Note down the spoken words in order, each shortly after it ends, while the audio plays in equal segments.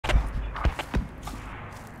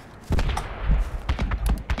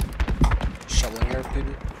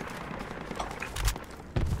people.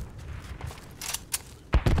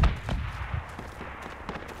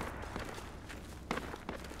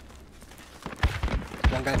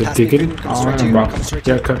 One guy They're passed me, digging. comes straight to you, comes straight to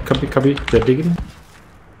Yeah, you. copy. They're digging.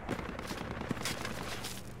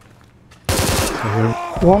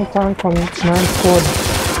 One tank on 9 squad.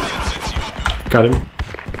 Got him.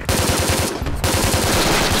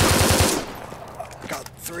 Got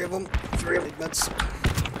 3 of them, 3 of them meds.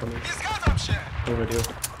 Over here.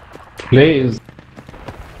 Please.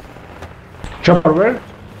 Chopper where?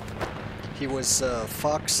 He was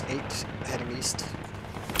Fox 8 heading east.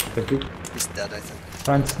 Thank you. He's dead, I think.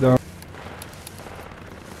 Thanks down.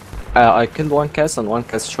 I killed one cast and one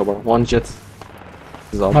cast chopper. One jet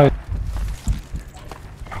is out. Nice.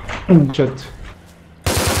 Jet.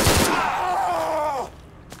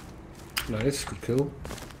 Nice, good kill.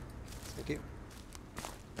 Thank you.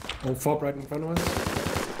 Oh, fob right in front of us.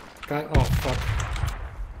 Guy, oh fuck.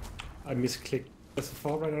 I misclicked. There's a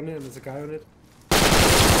fob right on it and there's a guy on it.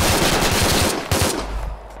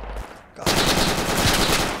 Got it.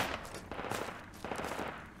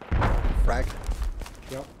 Frag.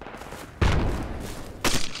 Yep.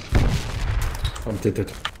 I'm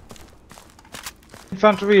dead.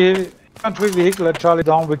 Infantry vehicle at Charlie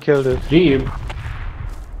down, we killed it. Jeep.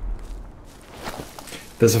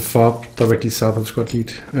 There's a fob directly south of squad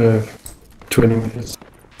lead. 20 minutes.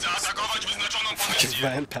 Just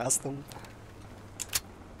ran past them.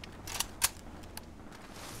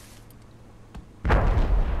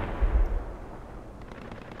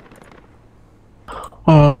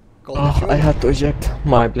 I had to eject.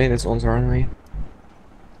 My plane is on the runway.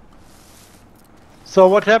 So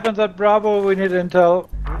what happens at Bravo? We need intel.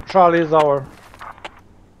 Charlie is our.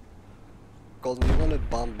 Golden, you want to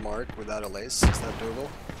bomb Mark without a lace? Is that doable?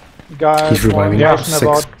 Guys, He's more reviving. information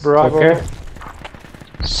Yeah, about Bravo. Okay.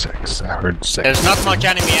 6, I heard 6. There's not much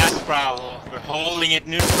enemy at Bravo. We're holding it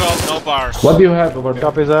neutral, no bars. What do you have over there?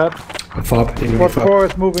 Copy that. A fob, enemy Squad fob. 4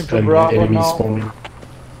 is moving to And Bravo enemy now. spawning.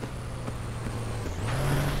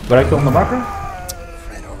 Right on the marker?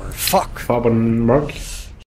 Ran over. Fuck! Fob on mark.